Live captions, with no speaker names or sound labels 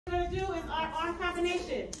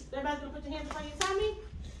coordination. Everybody's going to put your hands in front of your tummy.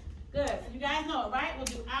 Good. So you guys know it, right? We'll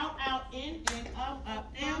do out, in, up,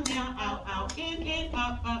 down, out, in,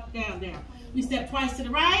 up, down. We step twice to the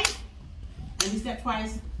right, and we step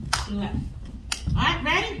twice to the left. All right,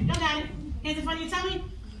 ready? Y'all got it. Hands in front of your tummy.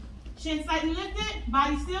 Chin slightly lifted.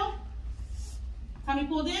 Body still. Tummy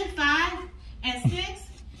pulled in. 5 and 6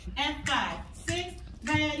 and 5. 6.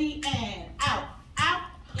 Ready and out,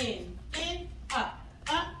 in, up,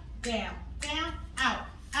 down, out,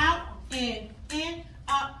 in,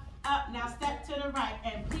 up. Now step to the right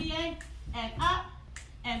and plie and up,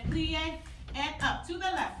 and plie and up. To the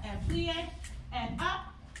left and plie and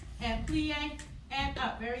up, and plie and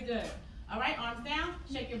up. Very good. All right, arms down.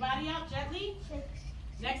 Shake your body out gently.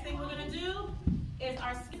 Next thing we're going to do is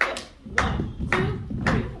our skip. 1, 2,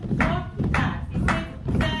 3, 4, 5,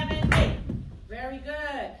 6, 7, 8. Very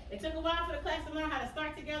good. It took a while for the class to learn how to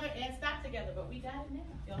start together and stop together, but we got it now.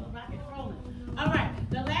 Y'all are rocking and rolling. All right,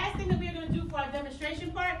 the last thing that we're going to do for our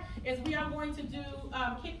demonstration part is we are going to do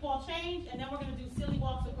kickball change, and then we're going to do silly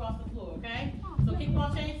walks across the floor, okay? So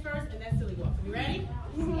kickball change first, and then silly walks. Are we ready?